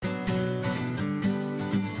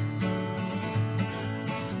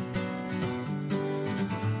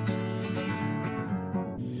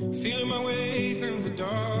Feeling my way through the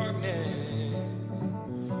darkness,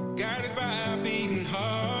 guided by a beating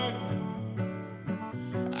heart.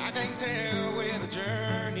 I can't tell where the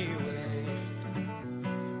journey will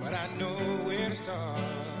end, but I know where to start.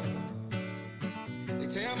 They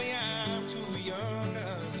tell me I'm too young to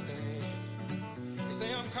understand. They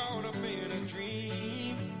say I'm caught up in a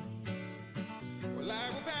dream. Well,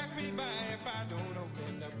 life will pass me by if I don't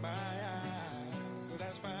open up my eyes. So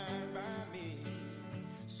that's fine by me.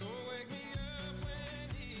 So wake me up when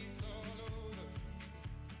it's all over.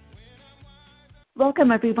 When I'm wise. Welcome,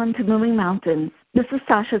 everyone, to Moving Mountains. This is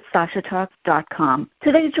Sasha at SashaTalks.com.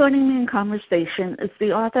 Today, joining me in conversation is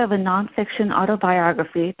the author of a nonfiction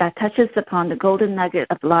autobiography that touches upon the golden nugget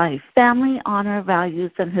of life, family, honor,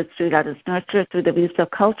 values, and history that is nurtured through the use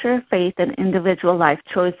of culture, faith, and individual life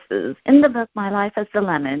choices. In the book, My Life as a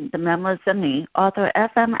Lemon, The Memoirs of Me, author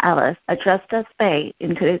F.M. Ellis, addressed us Faye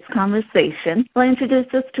in today's conversation, will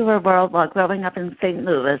introduce us to her world while growing up in St.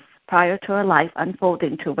 Louis, prior to her life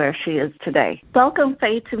unfolding to where she is today. Welcome,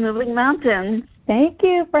 Faye, to Moving Mountains. Thank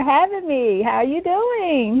you for having me. How are you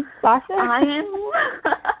doing, Sasha? I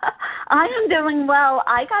am doing well.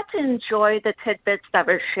 I got to enjoy the tidbits that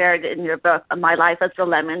were shared in your book, My Life as a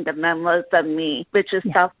Lemon, The Memoirs of Me, which is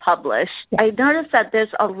self-published. I noticed that there's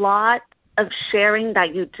a lot of sharing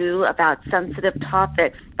that you do about sensitive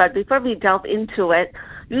topics, but before we delve into it,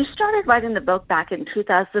 you started writing the book back in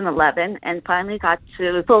 2011 and finally got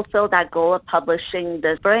to fulfill that goal of publishing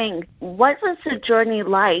this spring. What was the journey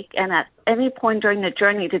like, and at any point during the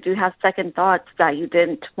journey did you have second thoughts that you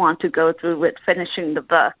didn't want to go through with finishing the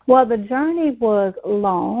book? Well, the journey was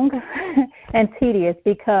long and tedious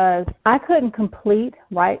because I couldn't complete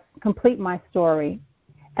my story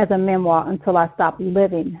as a memoir until I stopped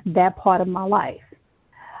living that part of my life.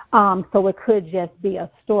 So it could just be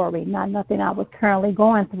a story, not nothing I was currently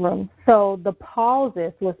going through. So the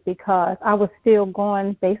pauses was because I was still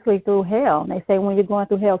going basically through hell. And they say when you're going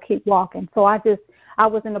through hell, keep walking. So I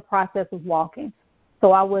was in the process of walking.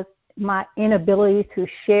 So my inability to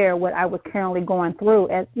share what I was currently going through,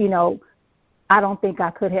 as you know, I don't think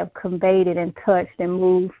I could have conveyed it and touched and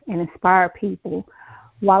moved and inspired people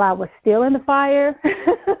while I was still in the fire.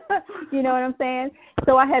 You know what I'm saying?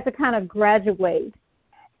 So I had to kind of graduate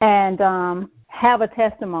and have a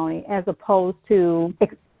testimony as opposed to,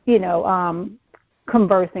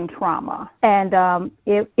 conversing trauma. And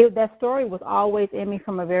that story was always in me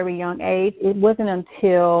from a very young age. It wasn't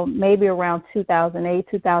until maybe around 2008,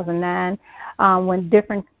 2009, when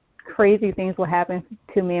different crazy things would happen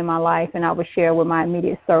to me in my life, and I would share with my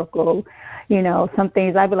immediate circle, some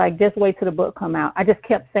things. I'd be like, just wait till the book come out. I just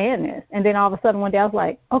kept saying this. And then all of a sudden one day I was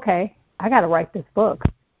like, okay, I got to write this book.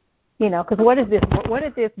 Because where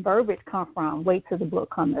did this verbiage come from? Wait till the book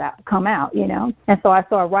come out, And so I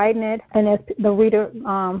started writing it, and as the reader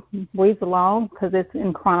reads along, because it's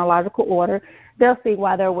in chronological order, they'll see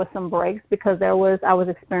why there was some breaks, because I was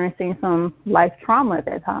experiencing some life trauma at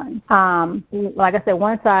that time. Like I said,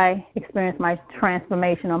 once I experienced my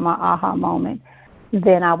transformation or my aha moment,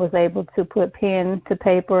 then I was able to put pen to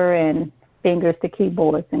paper and fingers to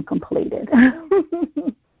keyboards and complete it.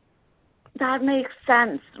 That makes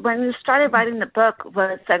sense. When you started writing the book,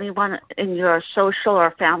 was anyone in your social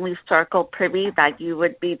or family circle privy that you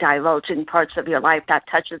would be divulging parts of your life that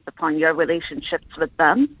touches upon your relationships with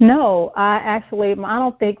them? No, I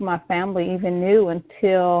don't think my family even knew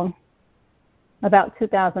until about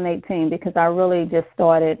 2018, because I really just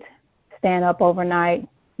started staying up overnight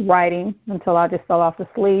writing until I just fell off to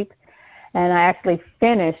sleep. And I actually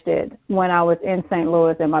finished it when I was in St.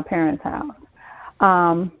 Louis at my parents'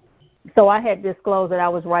 house. So I had disclosed that I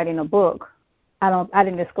was writing a book. I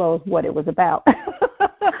didn't disclose what it was about.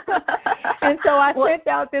 And so I sent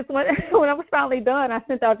out this when I was finally done, I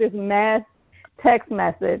sent out this mass text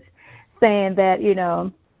message saying that,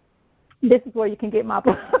 this is where you can get my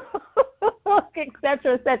book, et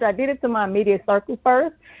cetera, et cetera. I did it to my immediate circle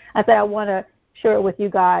first. I said I want to share it with you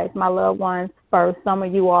guys, my loved ones first. Some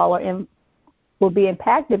of you all will be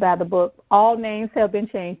impacted by the book. All names have been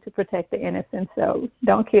changed to protect the innocent, so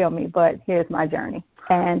don't kill me, but here's my journey.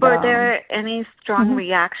 And were there any strong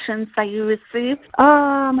reactions that you received?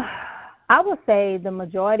 I would say the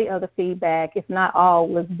majority of the feedback, if not all,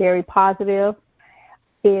 was very positive.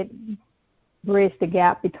 It bridged the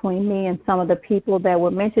gap between me and some of the people that were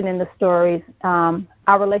mentioned in the stories.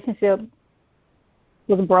 Our relationship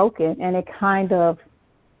was broken, and it kind of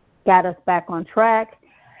got us back on track.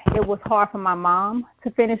 It was hard for my mom to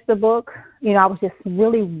finish the book. I was just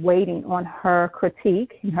really waiting on her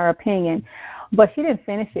critique and her opinion, but she didn't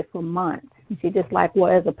finish it for months. She just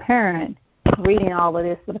as a parent, reading all of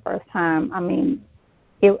this for the first time,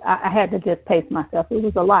 I had to just pace myself. It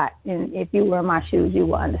was a lot. And if you were in my shoes, you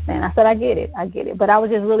will understand. I said, I get it. But I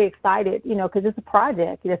was just really excited, because it's a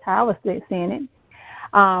project. That's how I was seeing it.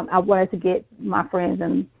 I wanted to get my friends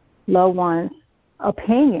and loved ones'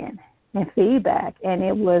 opinion and feedback. And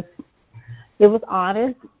it was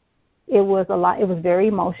honest. It was a lot. It was very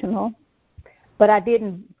emotional. But I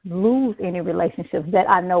didn't lose any relationships that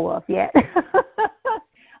I know of yet.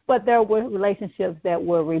 But there were relationships that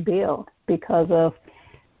were rebuilt because of,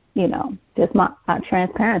 just my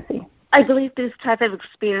transparency. I believe these type of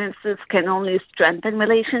experiences can only strengthen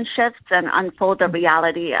relationships and unfold the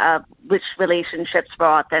reality of which relationships were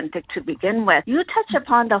authentic to begin with. You touch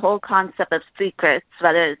upon the whole concept of secrets,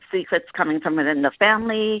 whether it's secrets coming from within the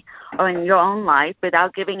family or in your own life,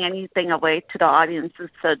 without giving anything away to the audiences,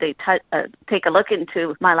 so they take a look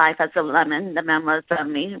into My Life as a Lemon, The Memoirs of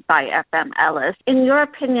Me by F.M. Ellis. In your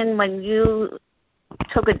opinion, when you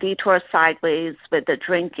took a detour sideways with the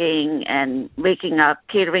drinking and waking up,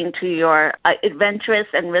 catering to your adventurous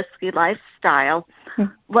and risky lifestyle,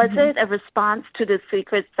 was it a response to the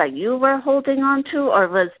secrets that you were holding on to, or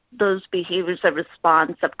was those behaviors a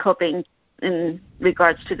response of coping in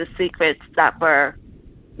regards to the secrets that were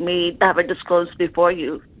disclosed before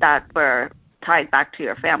you, that were tied back to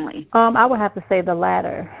your family? I would have to say the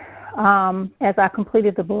latter. As I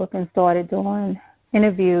completed the book and started doing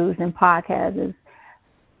interviews and podcasts,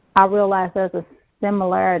 I realized there's a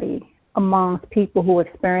similarity amongst people who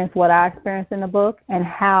experience what I experienced in the book and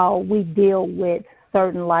how we deal with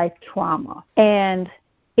certain life trauma. And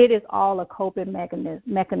it is all a coping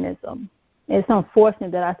mechanism. It's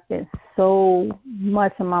unfortunate that I spent so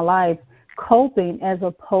much of my life coping as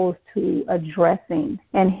opposed to addressing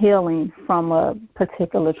and healing from a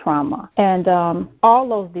particular trauma. And all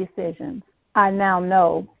those decisions I now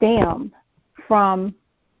know stem from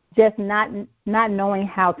just not knowing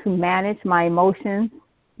how to manage my emotions,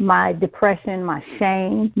 my depression, my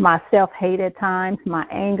shame, my self-hate at times, my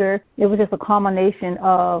anger. It was just a culmination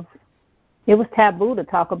of, it was taboo to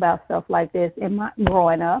talk about stuff like this in my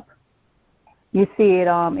growing up. You see it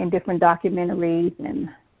in different documentaries and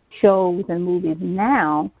shows and movies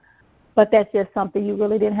now, but that's just something you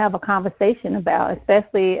really didn't have a conversation about,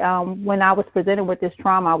 especially when I was presented with this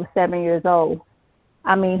trauma. I was 7 years old.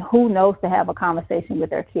 I mean, who knows to have a conversation with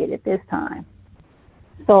their kid at this time?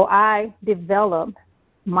 So I developed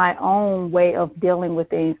my own way of dealing with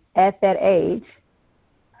things at that age,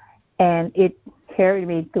 and it carried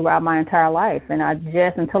me throughout my entire life. And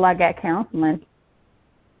until I got counseling,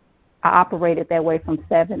 I operated that way from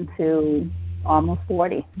 7 to almost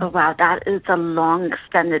 40. Oh, wow, that is a long,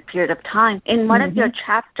 extended period of time. In one of your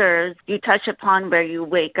chapters, you touch upon where you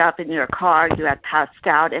wake up in your car, you had passed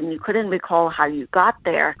out, and you couldn't recall how you got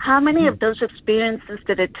there. How many of those experiences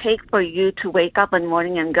did it take for you to wake up one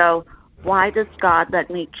morning and go, why does God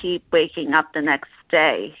let me keep waking up the next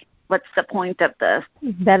day? What's the point of this?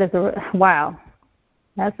 That is wow.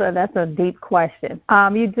 That's a deep question.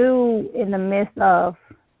 You do, in the midst of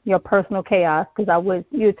your personal chaos, because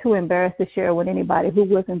you're too embarrassed to share with anybody who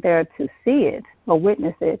wasn't there to see it or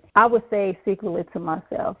witness it. I would say secretly to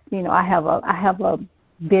myself, I have a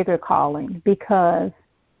bigger calling, because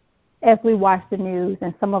as we watch the news,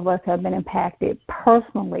 and some of us have been impacted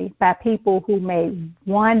personally by people who made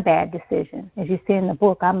one bad decision. As you see in the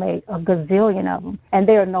book, I made a gazillion of them, and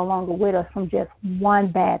they are no longer with us from just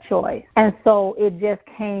one bad choice. And so it just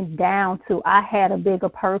came down to, I had a bigger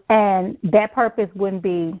purpose, and that purpose wouldn't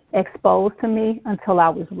be exposed to me until I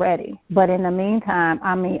was ready. But in the meantime,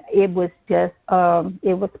 it was just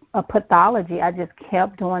it was a pathology. I just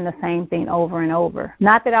kept doing the same thing over and over.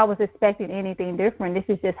 Not that I was expecting anything different. This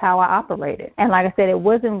is just how I operated. And like I said, it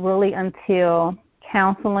wasn't really until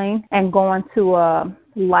counseling and going to a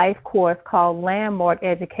life course called Landmark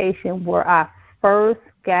Education where I first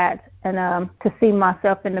got to see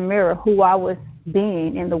myself in the mirror, who I was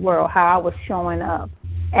being in the world, how I was showing up.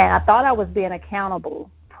 And I thought I was being accountable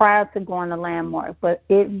prior to going to Landmark, but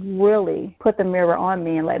it really put the mirror on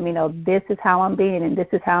me and let me know this is how I'm being and this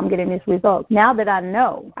is how I'm getting this result. Now that I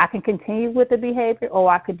know, I can continue with the behavior or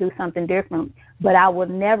I could do something different, but I will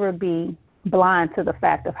never be blind to the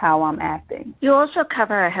fact of how I'm acting. You also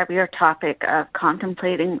cover a heavier topic of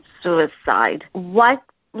contemplating suicide. What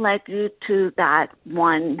led you to that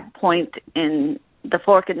one point in the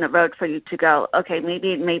fork in the road for you to go, okay,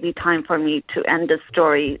 maybe it may be time for me to end the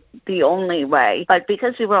story the only way? But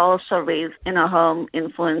because you were also raised in a home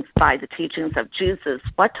influenced by the teachings of Jesus,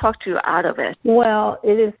 what talked you out of it? Well,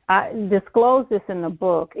 I disclosed this in the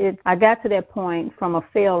book. I got to that point from a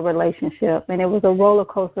failed relationship, and it was a roller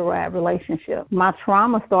coaster ride relationship. My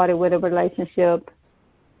trauma started with a relationship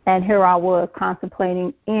And here I was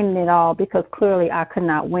contemplating ending it all because clearly I could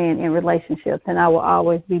not win in relationships, and I will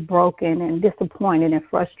always be broken and disappointed and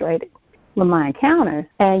frustrated with my encounters.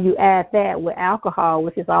 And you add that with alcohol,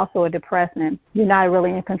 which is also a depressant, you're not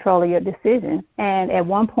really in control of your decisions. And at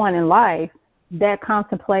one point in life, that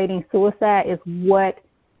contemplating suicide is what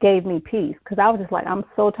gave me peace, because I was just like, I'm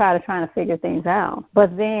so tired of trying to figure things out.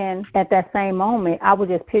 But then at that same moment, I would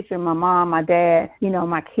just picture my mom, my dad,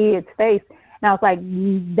 my kids' face. And I was like,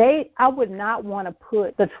 I would not want to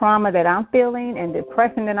put the trauma that I'm feeling and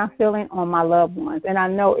depression that I'm feeling on my loved ones. And I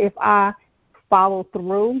know if I follow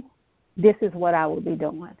through, this is what I would be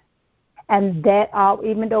doing. And that,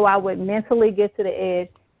 even though I would mentally get to the edge,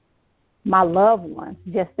 my loved ones,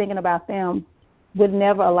 just thinking about them, would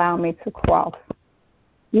never allow me to cross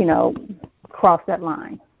that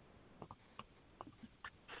line.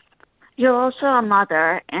 You're also a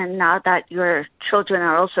mother, and now that your children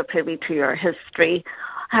are also privy to your history,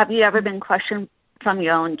 have you ever been questioned from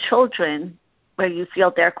your own children where you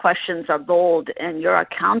feel their questions are bold and you're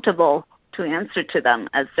accountable to answer to them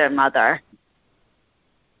as their mother?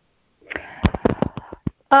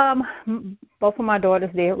 Both of my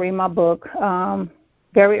daughters did read my book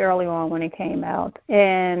very early on when it came out.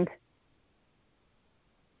 And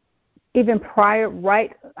even prior,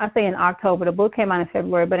 I say in October, the book came out in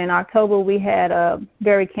February, but in October we had a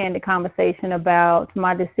very candid conversation about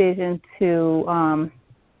my decision to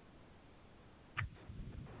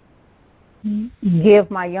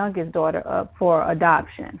give my youngest daughter up for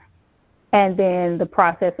adoption, and then the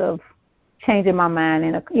process of changing my mind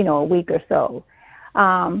in a week or so.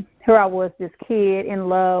 Here I was, this kid in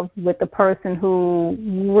love with the person who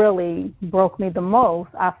really broke me the most,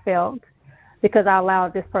 I felt, because I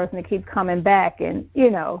allowed this person to keep coming back, and,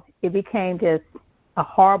 it became just a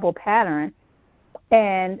horrible pattern.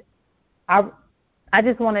 And I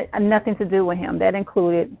just wanted nothing to do with him. That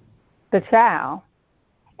included the child.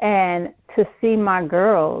 And to see my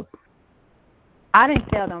girls, I didn't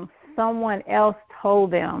tell them. Someone else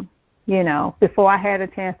told them, before I had a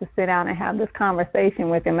chance to sit down and have this conversation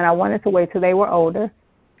with them. And I wanted to wait till they were older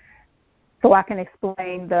so I can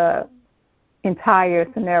explain the entire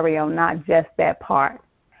scenario, not just that part.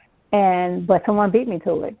 But someone beat me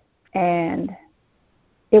to it. And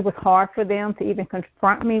it was hard for them to even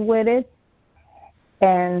confront me with it.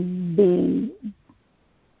 And the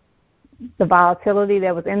volatility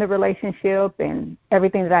that was in the relationship and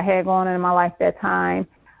everything that I had going on in my life at that time.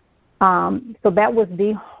 So that was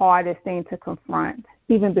the hardest thing to confront,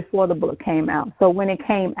 even before the book came out. So when it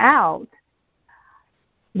came out,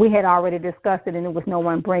 we had already discussed it, and there was no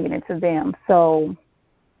one bringing it to them. So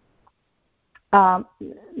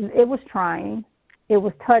it was trying. It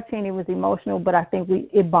was touching. It was emotional, but I think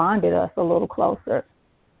it bonded us a little closer,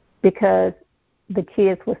 because the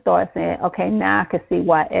kids would start saying, okay, now I can see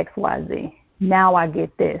why X, Y, Z. Now I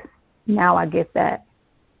get this. Now I get that.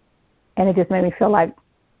 And it just made me feel like,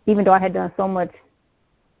 even though I had done so much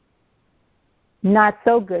not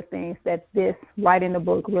so good things, that this, writing the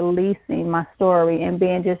book, releasing my story, and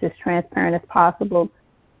being just as transparent as possible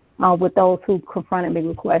with those who confronted me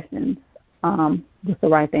with questions was the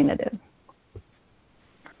right thing to do.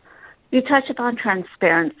 You touch upon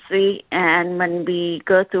transparency, and when we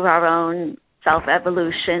go through our own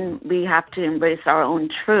self-evolution, we have to embrace our own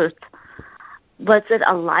truth. Was it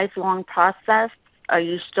a lifelong process? Are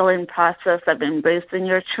you still in process of embracing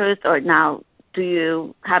your truth, or now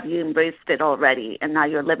have you embraced it already and now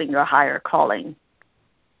you're living your higher calling?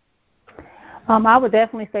 I would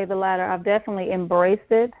definitely say the latter. I've definitely embraced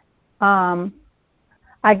it. I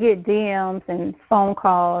get DMs and phone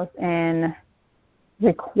calls and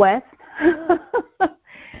requests.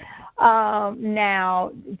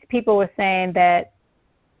 Now, people were saying that,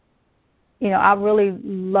 I really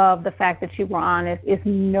love the fact that you were honest. It's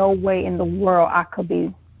no way in the world I could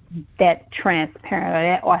be that transparent or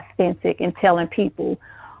that authentic in telling people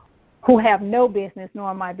who have no business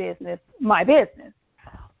nor my business.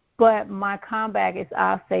 But my comeback is,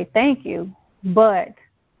 I'll say thank you. But,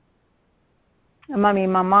 my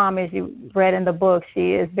mom, as you read in the book,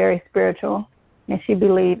 she is very spiritual, and she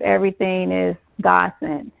believes everything is God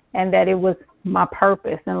sent, and that it was my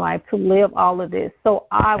purpose in life to live all of this. So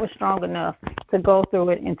I was strong enough to go through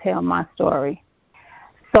it and tell my story.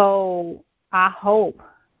 So I hope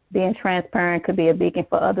being transparent could be a beacon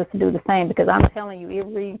for others to do the same, because I'm telling you,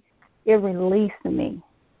 it released me.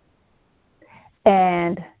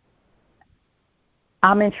 And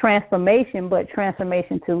I'm in transformation, but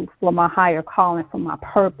transformation for my higher calling, for my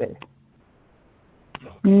purpose.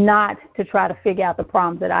 not to try to figure out the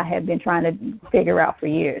problems that I have been trying to figure out for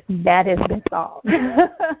years. That has been solved.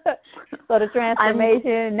 So the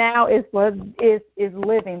transformation now is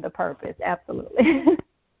living the purpose. Absolutely.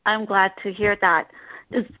 I'm glad to hear that.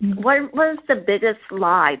 What was the biggest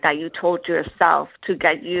lie that you told yourself to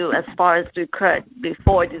get you as far as you could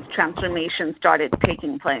before these transformations started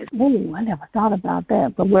taking place? Ooh, I never thought about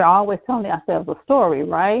that. But we're always telling ourselves a story,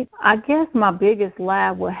 right? I guess my biggest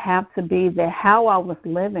lie would have to be that how I was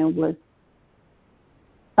living was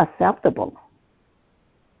acceptable.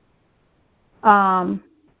 I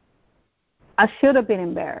should have been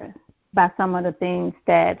embarrassed by some of the things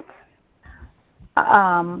that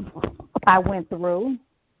I went through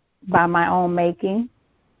by my own making,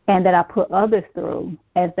 and that I put others through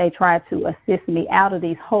as they tried to assist me out of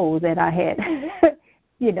these holes that I had,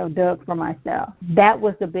 dug for myself. That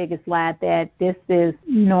was the biggest lie, that this is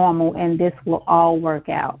normal and this will all work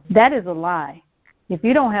out. That is a lie. If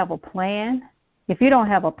you don't have a plan, if you don't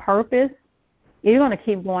have a purpose, you're going to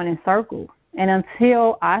keep going in circles. And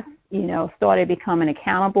until I, started becoming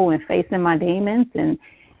accountable and facing my demons and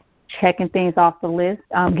checking things off the list,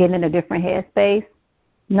 getting in a different headspace,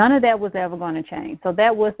 none of that was ever going to change. So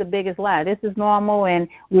that was the biggest lie. This is normal, and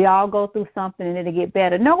we all go through something, and it'll get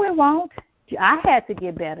better. No, it won't. I had to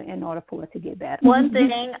get better in order for it to get better. One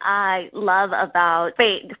thing I love about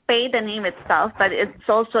faith, the name itself, but it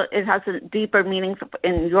has a deeper meaning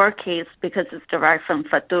in your case because it's derived from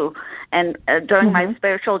Fatu. And during my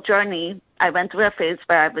spiritual journey, I went through a phase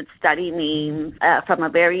where I would study names from a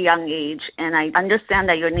very young age, and I understand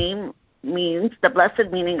that your name means, the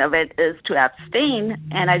blessed meaning of it is to abstain,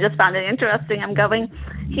 and I just found it interesting. I'm going,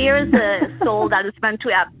 here is a soul that is meant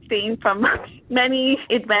to abstain from many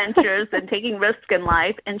adventures and taking risks in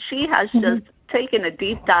life, and she has just taken a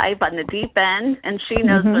deep dive on the deep end, and she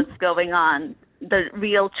knows what's going on, the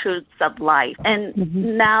real truths of life. And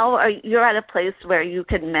now you're at a place where you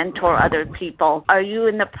can mentor other people. Are you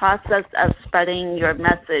in the process of spreading your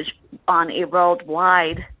message on a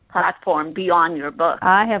worldwide platform beyond your book?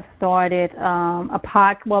 I have started a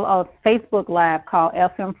Facebook Live called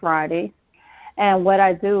FM Friday. And what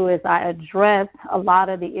I do is I address a lot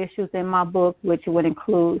of the issues in my book, which would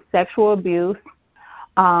include sexual abuse,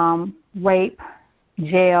 rape,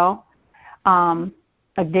 jail,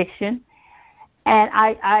 addiction.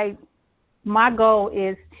 And my goal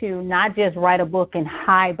is to not just write a book and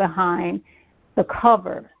hide behind the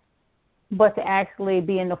cover, but to actually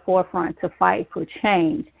be in the forefront to fight for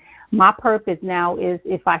change. My purpose now is,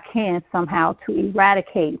 if I can somehow, to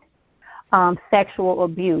eradicate sexual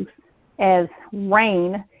abuse, as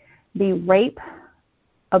RAIN, the Rape,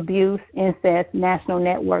 Abuse, Incest National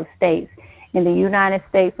Network states. In the United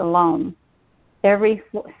States alone, every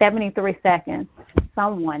 73 seconds,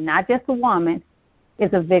 someone, not just a woman,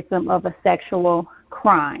 is a victim of a sexual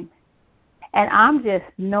crime. And I'm just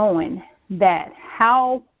knowing that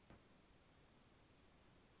how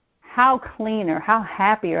cleaner, how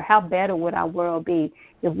happier, how better would our world be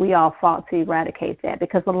if we all fought to eradicate that?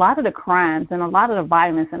 Because a lot of the crimes and a lot of the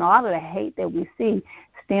violence and a lot of the hate that we see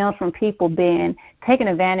stems from people being taken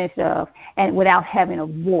advantage of and without having a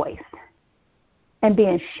voice and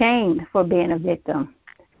being shamed for being a victim.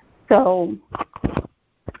 So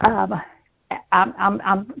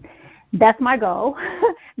that's my goal.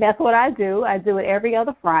 That's what I do. I do it every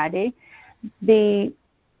other Friday. The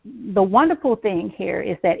wonderful thing here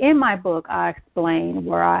is that in my book, I explain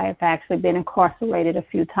where I've actually been incarcerated a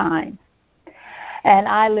few times. And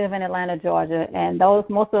I live in Atlanta, Georgia, and most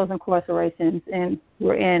of those incarcerations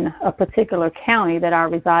were in a particular county that I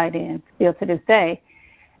reside in still to this day.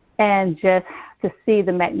 And just to see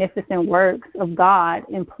the magnificent works of God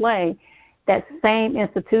in play, that same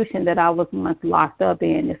institution that I was once locked up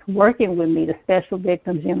in is working with me, the Special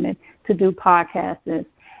Victims Unit, to do podcasts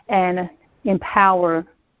and empower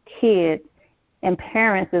kids and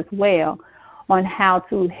parents as well on how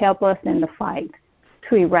to help us in the fight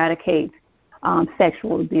to eradicate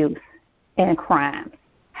sexual abuse and crime.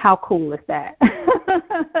 How cool is that?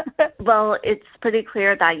 Well, it's pretty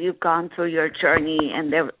clear that you've gone through your journey,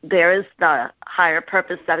 and there is the higher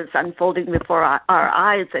purpose that is unfolding before our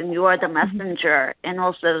eyes, and you are the messenger and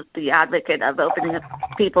also the advocate of opening up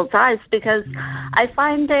people's eyes, because I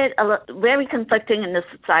find it very conflicting in the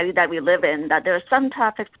society that we live in, that there are some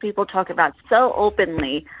topics people talk about so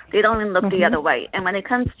openly, they don't even look the other way. And when it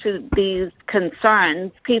comes to these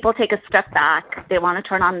concerns, people take a step back. They want to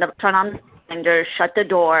turn on the shut the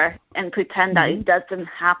door and pretend that it doesn't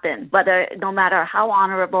happen. No matter how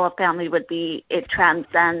honorable a family would be, it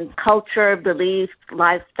transcends culture, beliefs,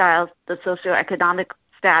 lifestyles, the socioeconomic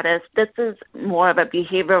status. This is more of a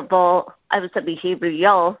behavioral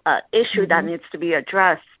issue that needs to be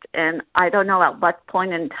addressed. And I don't know at what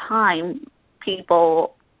point in time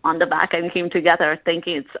people on the back end came together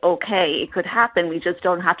thinking it's okay, it could happen, we just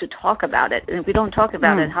don't have to talk about it. And if we don't talk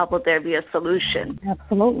about it, how will there be a solution?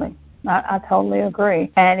 Absolutely. I totally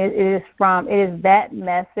agree. And it is that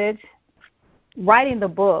message. Writing the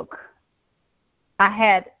book, I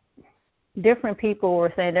had different people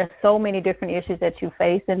were saying there's so many different issues that you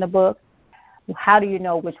face in the book. How do you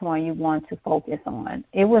know which one you want to focus on?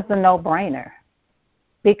 It was a no-brainer,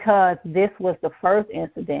 because this was the first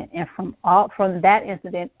incident, and from that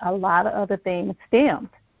incident, a lot of other things stemmed.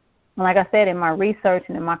 And like I said, in my research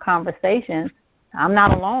and in my conversations, I'm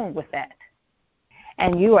not alone with that.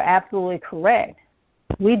 And you are absolutely correct.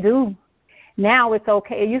 We do. Now it's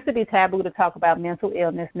okay. It used to be taboo to talk about mental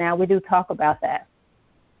illness. Now we do talk about that.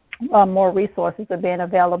 More resources are being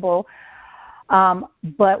available.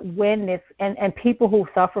 But when this, and people who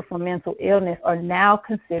suffer from mental illness are now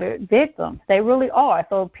considered victims. They really are.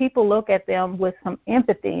 So people look at them with some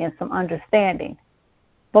empathy and some understanding.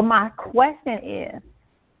 But my question is,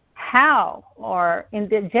 how, or in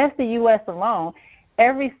just the U.S. alone,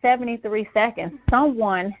 every 73 seconds,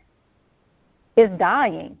 someone is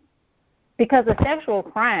dying because a sexual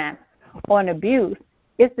crime or an abuse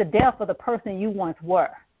is the death of the person you once were.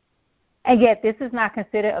 And yet this is not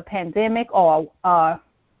considered a pandemic or a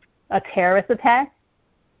terrorist attack.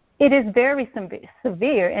 It is very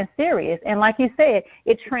severe and serious. And like you said,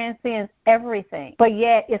 it transcends everything. But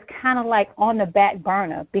yet it's kind of like on the back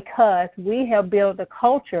burner, because we have built a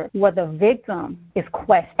culture where the victim is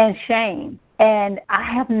questioned and shamed. And I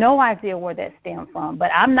have no idea where that stems from.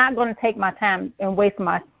 But I'm not going to take my time and waste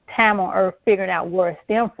my time on earth figuring out where it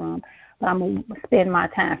stems from. But I'm going to spend my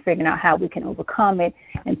time figuring out how we can overcome it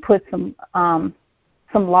and put some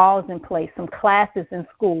laws in place, some classes in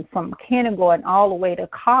school from kindergarten all the way to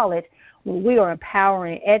college, where we are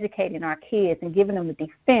empowering and educating our kids and giving them the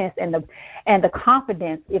defense and the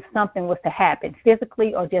confidence if something was to happen,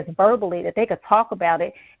 physically or just verbally, that they could talk about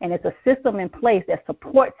it, and it's a system in place that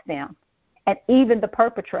supports them, and even the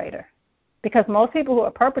perpetrator. Because most people who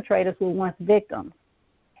are perpetrators were once victims.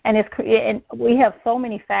 And we have so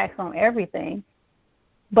many facts on everything,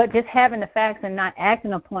 but just having the facts and not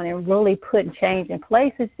acting upon it and really putting change in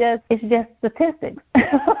place is just statistics.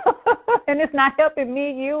 And it's not helping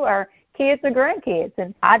me, you, or kids or grandkids.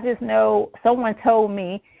 And I just know someone told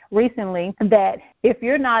me recently that if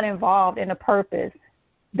you're not involved in a purpose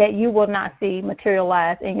that you will not see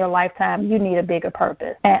materialize in your lifetime, you need a bigger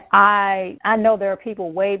purpose. And I know there are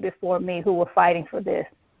people way before me who were fighting for this,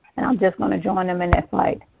 and I'm just going to join them in that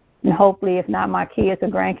fight. And hopefully, if not my kids or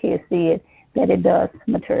grandkids see it, that it does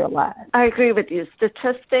materialize. I agree with you.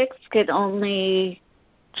 Statistics can only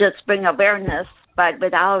just bring awareness, but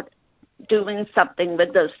without doing something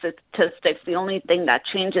with those statistics, the only thing that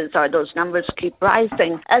changes are those numbers keep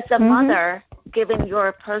rising. As a mother, given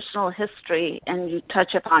your personal history, and you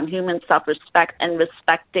touch upon human self-respect and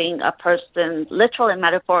respecting a person's literal and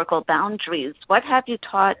metaphorical boundaries, what have you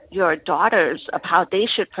taught your daughters of how they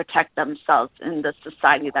should protect themselves in the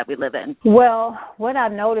society that we live in? Well, what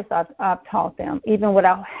I've noticed I've taught them, even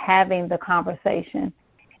without having the conversation,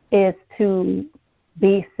 is to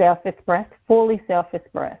be self-expressed, fully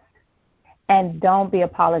self-expressed. And don't be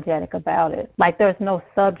apologetic about it. Like, there's no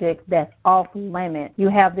subject that's off limit. You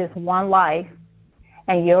have this one life,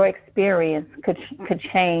 and your experience could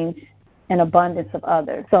change an abundance of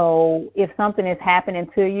others. So if something is happening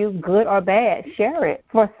to you, good or bad, share it.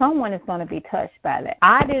 For someone is going to be touched by that.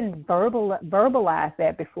 I didn't verbalize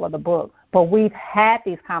that before the book, but we've had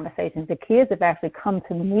these conversations. The kids have actually come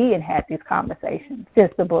to me and had these conversations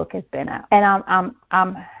since the book has been out. And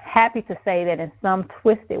I'm happy to say that in some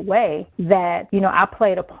twisted way that, I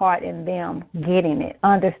played a part in them getting it,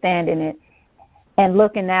 understanding it, and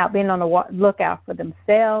looking out, being on the lookout for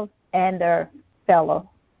themselves and their fellow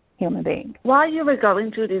human beings. While you were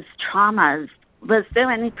going through these traumas, was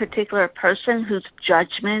there any particular person whose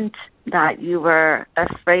judgment that you were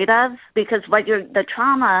afraid of? Because the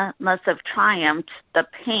trauma must have triumphed the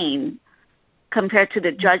pain compared to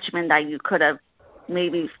the judgment that you could have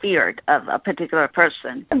maybe feared of a particular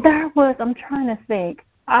person. I'm trying to think.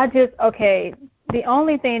 The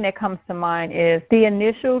only thing that comes to mind is the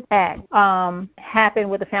initial act happened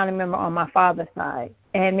with a family member on my father's side.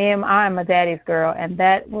 And I'm a daddy's girl, and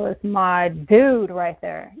that was my dude right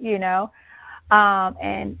there,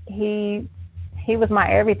 and he was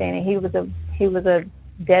my everything, and he was a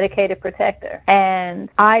dedicated protector. And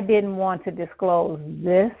I didn't want to disclose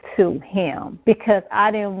this to him because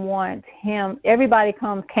I didn't want him. Everybody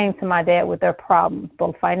came to my dad with their problems,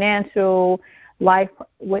 both financial, life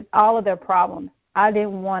with all of their problems. I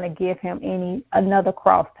didn't want to give him another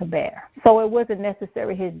cross to bear. So it wasn't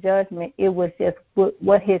necessarily his judgment. It was just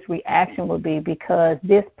what his reaction would be, because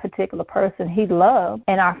this particular person he loved,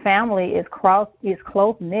 and our family is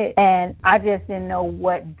close-knit, and I just didn't know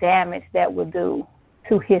what damage that would do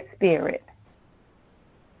to his spirit.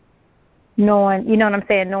 Knowing, you know what I'm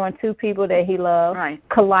saying, knowing two people that he loved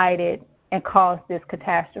collided and caused this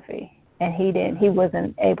catastrophe. And he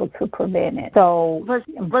wasn't able to prevent it. So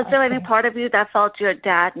was there any part of you that felt your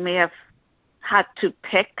dad may have had to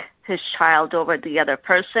pick his child over the other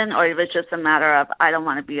person, or it was just a matter of, I don't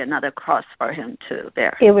want to be another cross for him to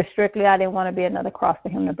bear? It was strictly, I didn't want to be another cross for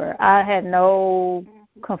him to bear. I had no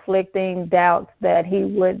conflicting doubts that he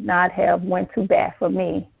would not have went too bad for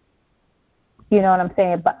me. You know what I'm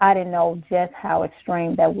saying? But I didn't know just how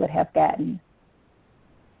extreme that would have gotten.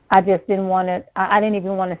 I just didn't want to, I didn't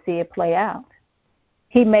even want to see it play out.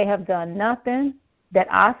 He may have done nothing that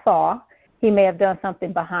I saw. He may have done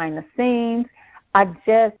something behind the scenes.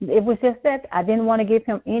 It was just that I didn't want to give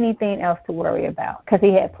him anything else to worry about, because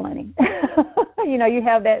he had plenty. You know, you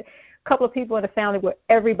have that couple of people in the family where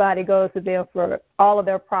everybody goes to them for all of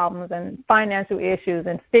their problems and financial issues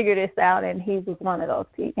and figure this out, and he was one of those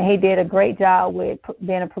people. And he did a great job with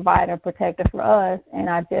being a provider and protector for us, and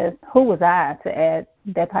who was I to add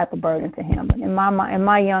that type of burden to him? In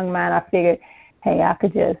my young mind, I figured, hey,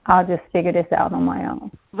 I'll just figure this out on my own.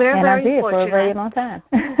 I did for a very long time.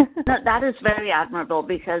 That is very admirable,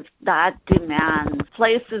 because that demands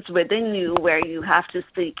places within you where you have to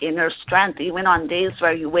seek inner strength, even on days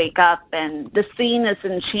where you wake up and the scene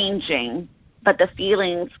isn't changing, but the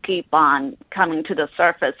feelings keep on coming to the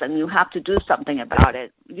surface, and you have to do something about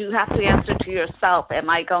it. You have to answer to yourself, am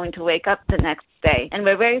I going to wake up the next day? And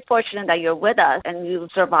we're very fortunate that you're with us and you've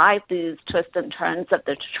survived these twists and turns of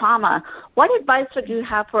the trauma. What advice would you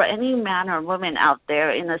have for any man or woman out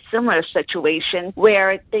there in a similar situation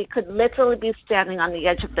where they could literally be standing on the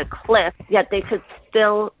edge of the cliff, yet they could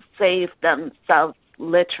still save themselves?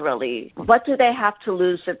 Literally, what do they have to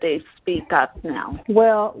lose if they speak up now?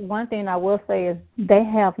 Well, one thing I will say is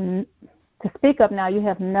to speak up now, you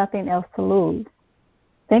have nothing else to lose.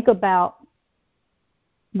 Think about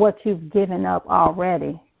what you've given up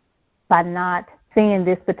already by not seeing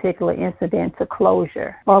this particular incident to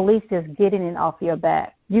closure, or at least just getting it off your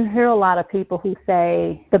back. You hear a lot of people who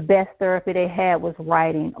say the best therapy they had was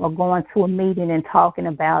writing or going to a meeting and talking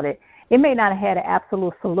about it. It may not have had an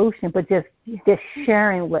absolute solution, but just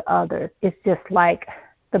sharing with others, it's just like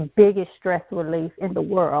the biggest stress relief in the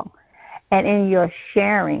world. And in your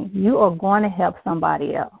sharing, you are going to help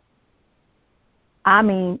somebody else. I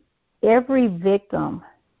mean, every victim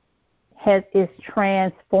is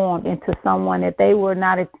transformed into someone that they were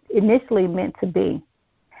not initially meant to be.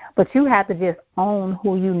 But you have to just own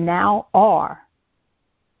who you now are.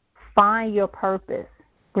 Find your purpose.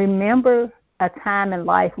 Remember a time in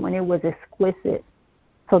life when it was exquisite.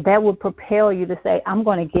 So that would propel you to say, I'm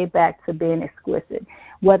going to get back to being exquisite.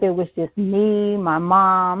 Whether it was just me, my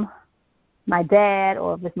mom, my dad,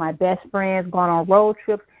 or if it's my best friends going on road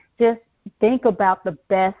trips, just think about the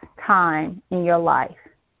best time in your life.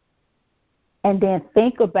 And then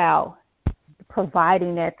think about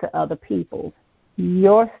providing that to other people.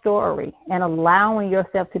 Your story, and allowing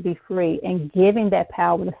yourself to be free and giving that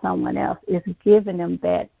power to someone else is giving them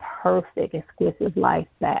that perfect, exquisite life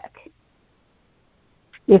back.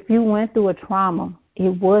 If you went through a trauma, it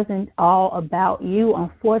wasn't all about you,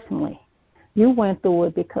 unfortunately. You went through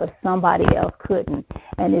it because somebody else couldn't,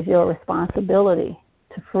 and it's your responsibility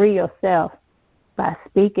to free yourself by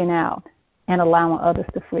speaking out and allowing others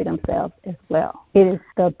to free themselves as well. It is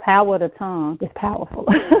the power of the tongue is powerful.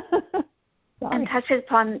 And touch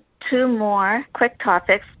upon two more quick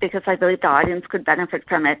topics, because I believe the audience could benefit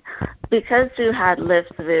from it. Because you had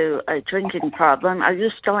lived through a drinking problem, are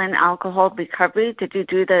you still in alcohol recovery? Did you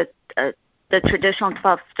do the traditional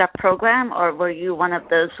 12-step program, or were you one of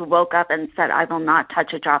those who woke up and said, I will not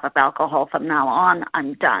touch a drop of alcohol from now on,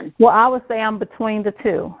 I'm done? Well, I would say I'm between the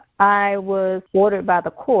two. I was ordered by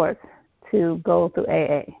the court to go through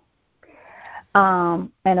AA.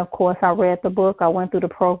 And, of course, I read the book, I went through the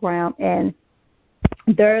program, and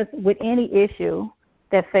with any issue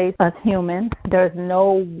that faces us humans, there's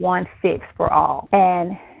no one fix for all.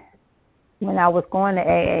 And when I was going to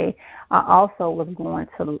AA, I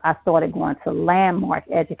started going to Landmark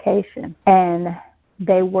Education, and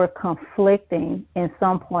they were conflicting in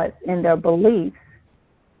some parts in their beliefs.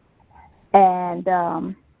 And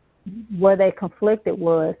where they conflicted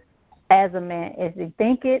was, as a man, as you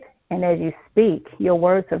think it and as you speak, your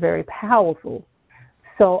words are very powerful.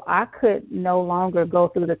 So I could no longer go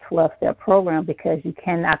through the 12-step program because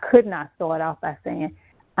I could not start off by saying,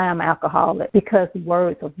 I am alcoholic, because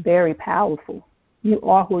words are very powerful. You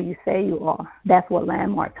are who you say you are. That's what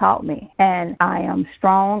Landmark taught me. And I am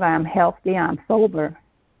strong, I am healthy, I'm sober,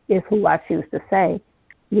 is who I choose to say,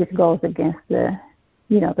 which goes against the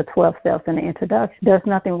 12 steps in the introduction. There's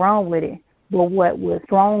nothing wrong with it. But what was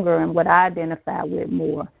stronger and what I identified with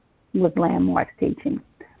more was Landmark's teaching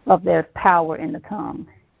of there's power in the tongue,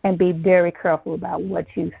 and be very careful about what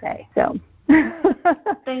you say. So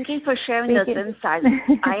thank you for sharing those insights.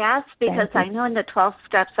 I asked because I know in the 12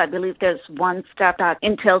 steps, I believe there's one step that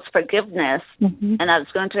entails forgiveness. Mm-hmm. And I was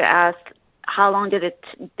going to ask, how long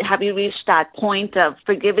have you reached that point of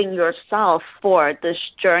forgiving yourself for this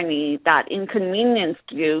journey that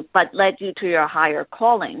inconvenienced you but led you to your higher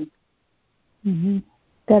calling? Mm-hmm.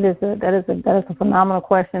 That is a phenomenal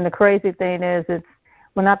question. The crazy thing is,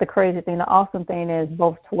 not the crazy thing, the awesome thing is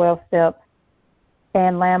both 12 steps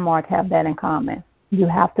and Landmark have that in common. You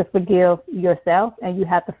have to forgive yourself, and you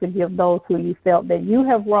have to forgive those who you felt that you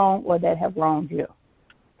have wronged or that have wronged you.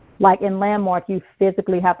 Like in Landmark, you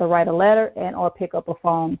physically have to write a letter or pick up a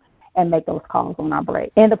phone and make those calls on our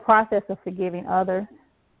break. In the process of forgiving others,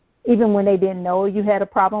 even when they didn't know you had a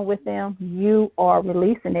problem with them, you are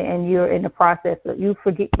releasing it, and you're in the process of you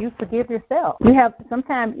forgive yourself.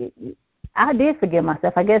 I did forgive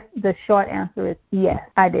myself. I guess the short answer is yes,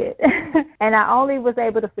 I did. And I only was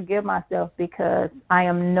able to forgive myself because I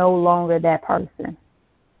am no longer that person.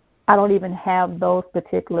 I don't even have those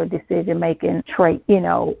particular decision-making traits.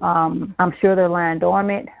 I'm sure they're lying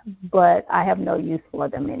dormant, but I have no use for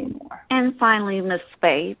them anymore. And finally, Ms.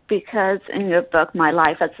 Faye, because in your book, My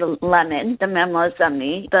Life as a Lemon, The Memoirs of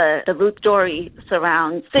Me, the root story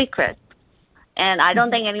surrounds secrets. And I don't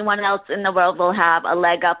think anyone else in the world will have a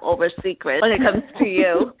leg up over secrets when it comes to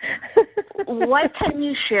you. What can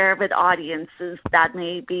you share with audiences that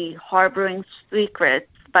may be harboring secrets,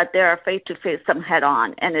 but they're afraid to face them head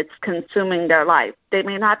on, and it's consuming their life? They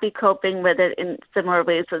may not be coping with it in similar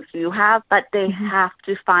ways as you have, but they have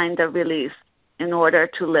to find a release in order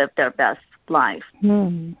to live their best life.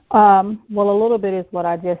 Well, a little bit is what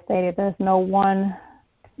I just stated. There's no one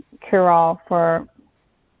cure-all for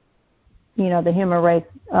the human race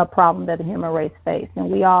problem that the human race face, and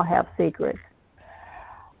we all have secrets.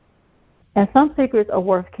 And some secrets are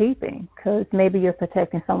worth keeping because maybe you're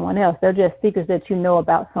protecting someone else. They're just secrets that you know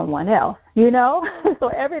about someone else, So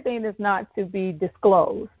everything is not to be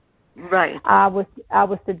disclosed. Right. I would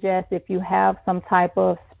suggest if you have some type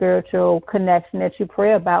of spiritual connection that you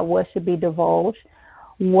pray about what should be divulged,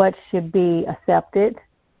 what should be accepted,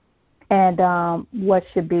 and what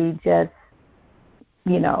should be just,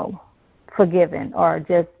 forgiven, or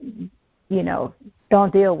just,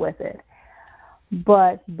 don't deal with it.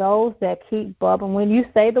 But those that keep bubbling, when you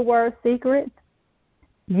say the word secret,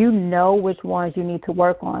 you know which ones you need to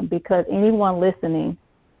work on, because anyone listening,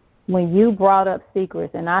 when you brought up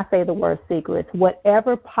secrets, and I say the word secrets,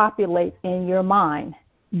 whatever populates in your mind,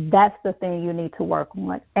 that's the thing you need to work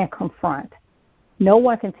on and confront. No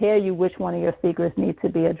one can tell you which one of your secrets needs to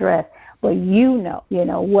be addressed, but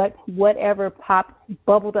whatever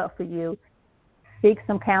bubbled up for you. Seek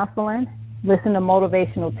some counseling, listen to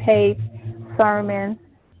motivational tapes, sermons,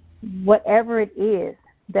 whatever it is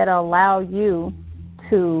that allow you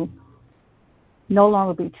to no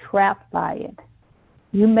longer be trapped by it.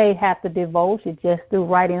 You may have to divulge it just through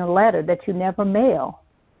writing a letter that you never mail.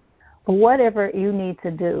 But whatever you need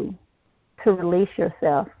to do to release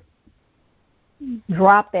yourself,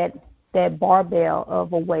 drop that barbell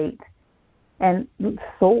of a weight and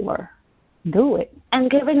soar. Do it. And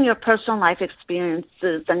given your personal life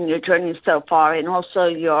experiences and your journey so far, and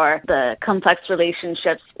also the complex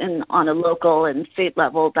relationships on a local and state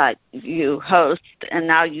level that you host, and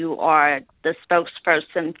now you are the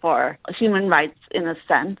spokesperson for human rights in a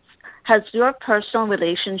sense, has your personal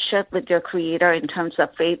relationship with your Creator in terms of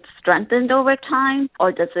faith strengthened over time,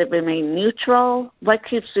 or does it remain neutral? What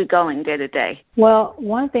keeps you going day to day? Well,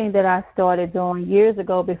 one thing that I started doing years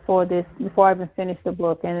ago before I even finished the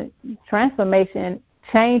book, and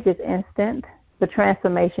change is instant, but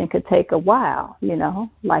transformation could take a while,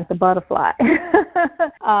 like the butterfly.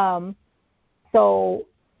 So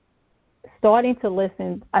starting to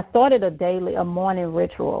listen, I started a morning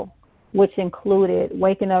ritual, which included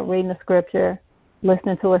waking up, reading the scripture,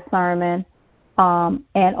 listening to a sermon, or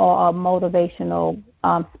a motivational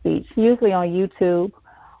speech, usually on YouTube.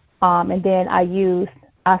 And then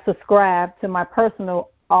I subscribe to my personal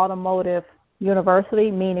automotive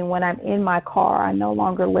university, meaning when I'm in my car, I no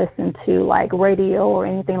longer listen to like radio or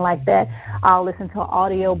anything like that. I'll listen to an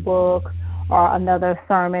audio book or another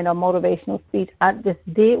sermon or motivational speech. I just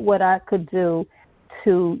did what I could do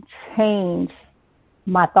to change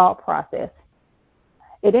my thought process.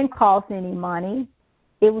 It didn't cost any money.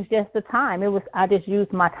 It was just the time. I just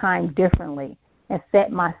used my time differently and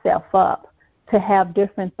set myself up to have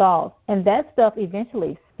different thoughts. And that stuff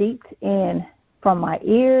eventually seeped in from my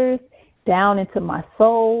ears down into my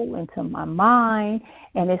soul, into my mind,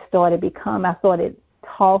 and I started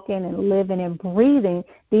talking and living and breathing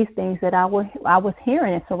these things that I was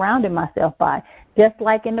hearing and surrounding myself by, just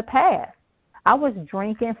like in the past. I was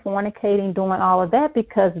drinking, fornicating, doing all of that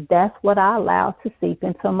because that's what I allowed to seep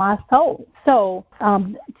into my soul. So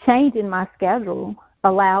changing my schedule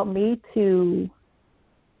and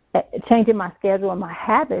my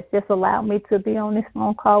habits just allowed me to be on this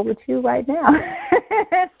phone call with you right now.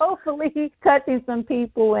 Hopefully touching some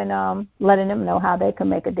people and letting them know how they can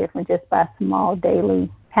make a difference just by small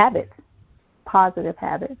daily habits, positive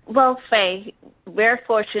habits. Well, Faye, we're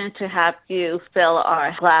fortunate to have you fill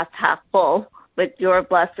our glass half full with your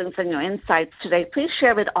blessings and your insights today. Please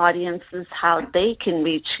share with audiences how they can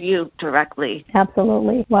reach you directly.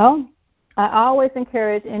 Absolutely. Well, I always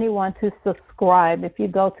encourage anyone to subscribe. If you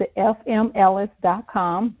go to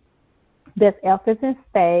fmellis.com, that's F as in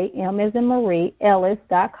Faye, M as in Marie,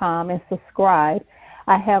 Ellis.com, and subscribe.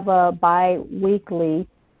 I have a bi-weekly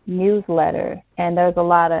newsletter, and there's a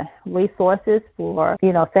lot of resources for,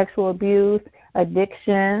 sexual abuse,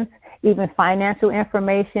 addictions, even financial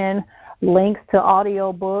information, links to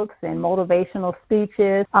audio books and motivational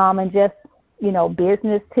speeches, and just,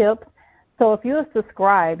 business tips. So if you're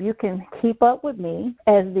subscribed, you can keep up with me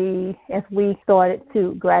as we started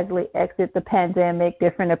to gradually exit the pandemic,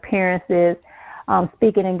 different appearances,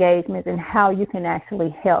 speaking engagements, and how you can actually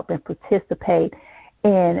help and participate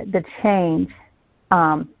in the change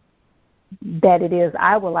that it is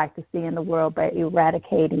I would like to see in the world by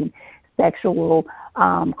eradicating sexual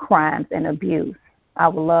crimes and abuse. I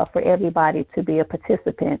would love for everybody to be a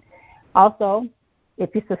participant. Also,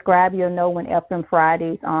 if you subscribe, you'll know when FM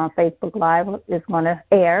Fridays on Facebook Live is going to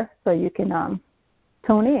air, so you can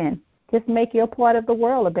tune in. Just make your part of the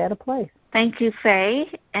world a better place. Thank you, Faye,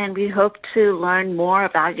 and we hope to learn more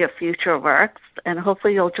about your future works, and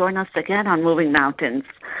hopefully you'll join us again on Moving Mountains.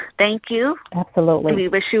 Thank you. Absolutely. We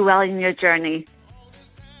wish you well in your journey.